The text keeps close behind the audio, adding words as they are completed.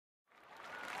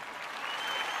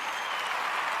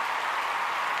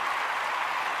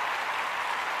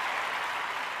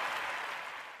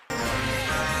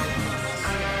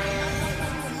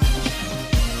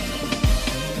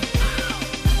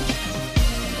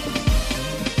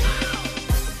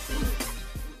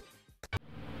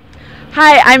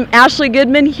Hi, I'm Ashley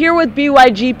Goodman here with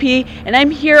BYGP, and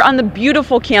I'm here on the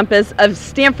beautiful campus of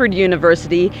Stanford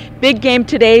University. Big game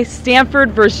today, Stanford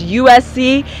versus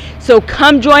USC. So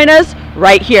come join us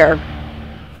right here.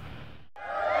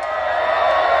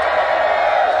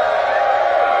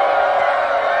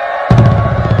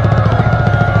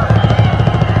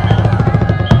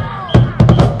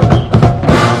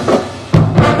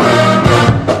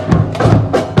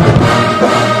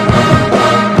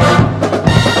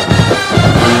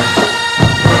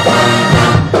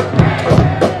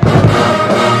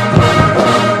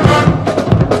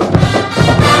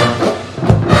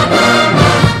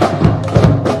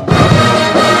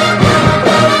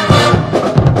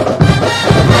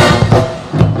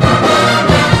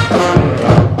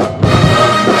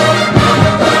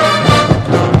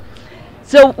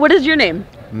 So what is your name?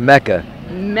 Mecca.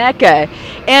 Mecca.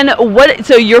 And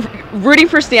so you're rooting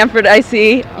for Stanford, I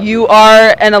see. You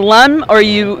are an alum, or are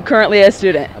you currently a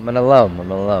student? I'm an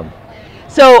alum.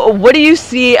 So what do you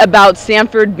see about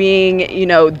Stanford being,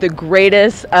 the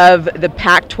greatest of the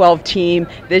Pac-12 team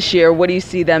this year? What do you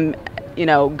see them,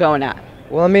 going at?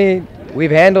 Well, I mean, we've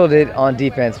handled it on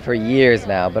defense for years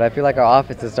now, but I feel like our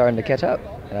offense is starting to catch up,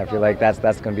 and I feel like that's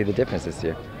going to be the difference this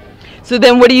year. So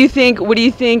then what do you think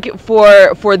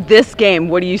for this game?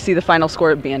 What do you see the final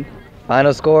score being?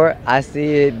 Final score, I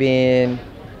see it being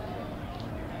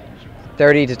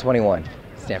 30-21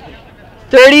 Stanford.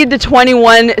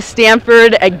 30-21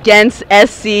 Stanford against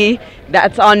SC.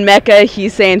 That's on Mecca.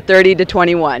 He's saying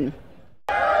 30-21.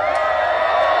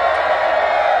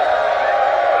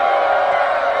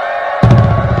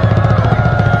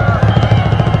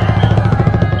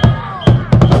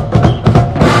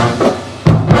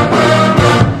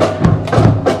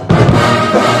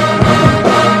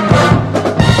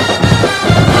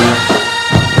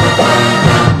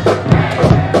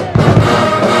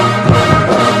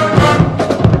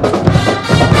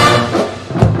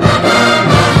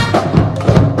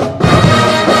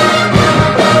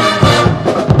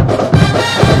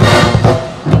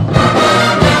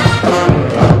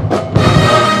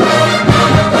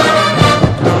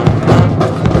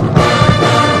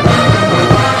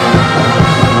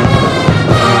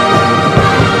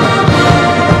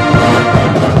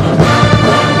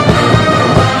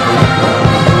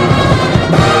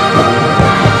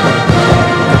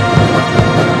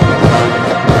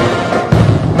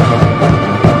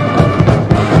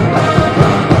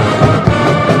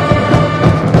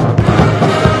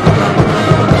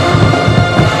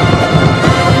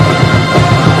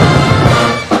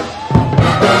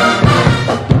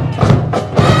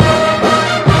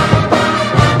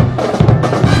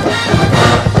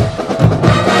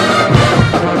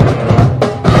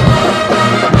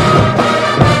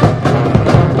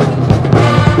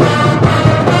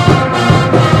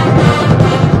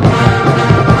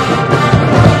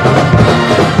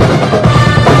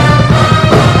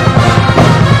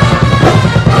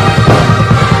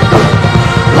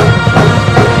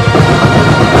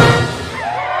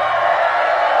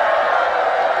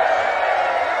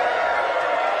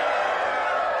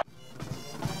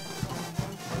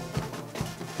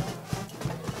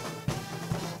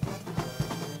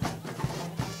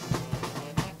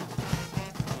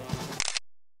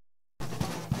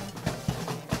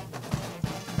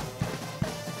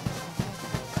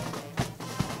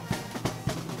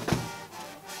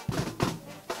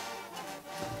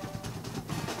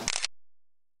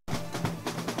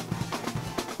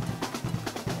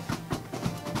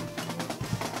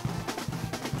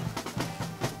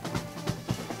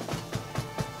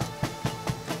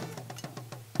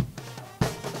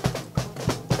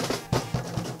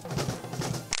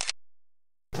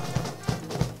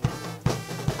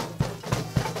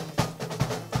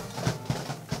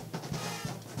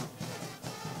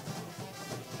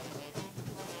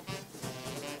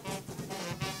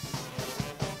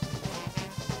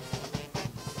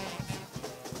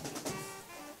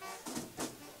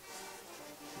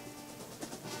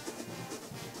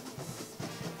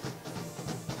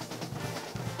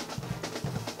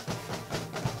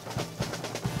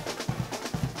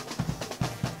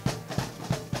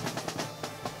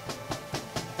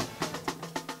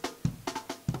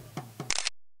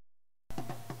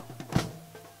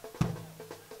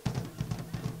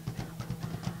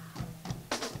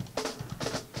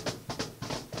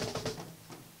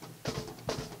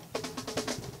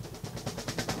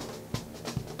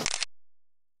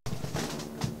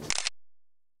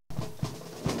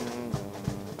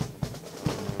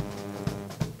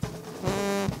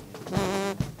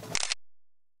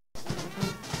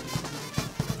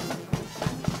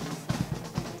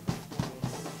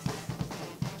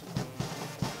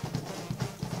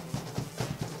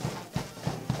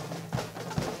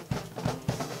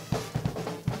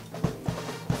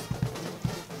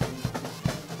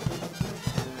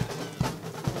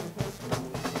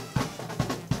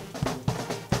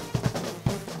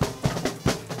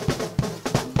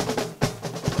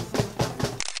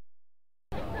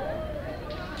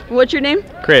 What's your name?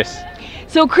 Chris.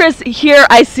 So Chris, here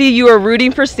I see you are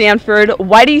rooting for Stanford.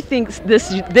 Why do you think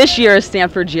this year is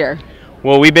Stanford's year?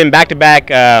 Well, we've been back-to-back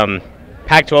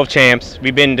Pac-12 champs.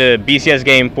 We've been to BCS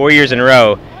game 4 years in a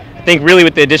row. I think really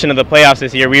with the addition of the playoffs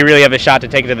this year, we really have a shot to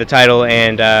take it to the title,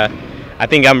 and I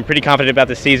think I'm pretty confident about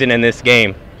the season and this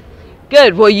game.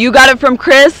 Good. Well, you got it from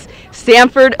Chris.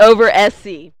 Stanford over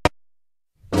SC.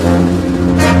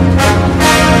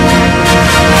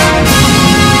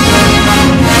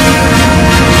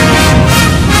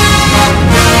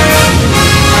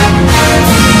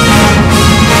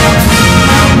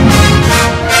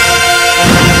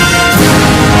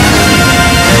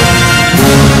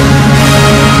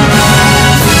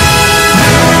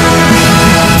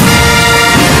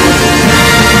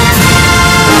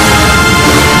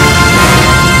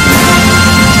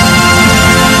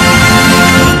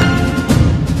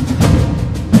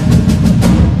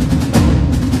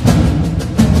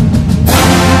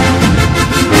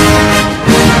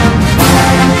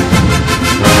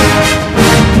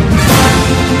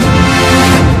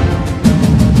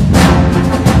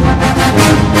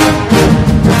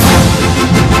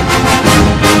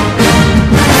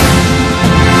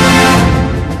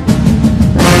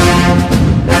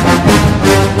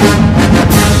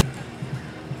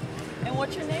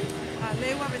 What's your name?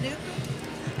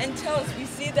 And tell us, we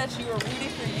see that you are rooting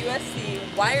for USC.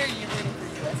 Why are you rooting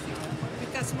for USC?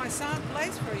 Because my son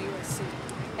plays for USC.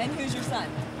 And who's your son?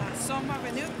 So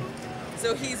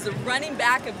So he's the running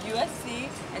back of USC.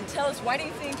 And tell us, why do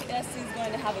you think SC is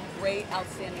going to have a great,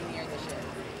 outstanding year this year?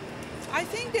 I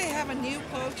think they have a new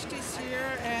coach this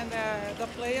year, and the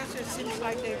players, it seems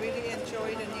like they really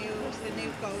enjoy the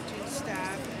new coaching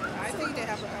staff. And I think they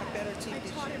have a better team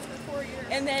this year.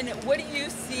 And then what do you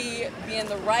see being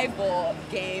the rival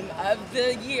game of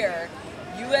the year,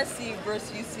 USC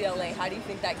versus UCLA? How do you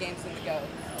think that game's going to go?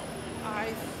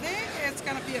 I think it's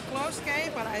going to be a close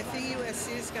game, but I think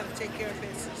USC is going to take care of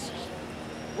business.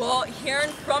 Well, hearing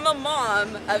from a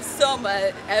mom of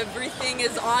Soma, everything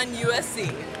is on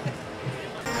USC.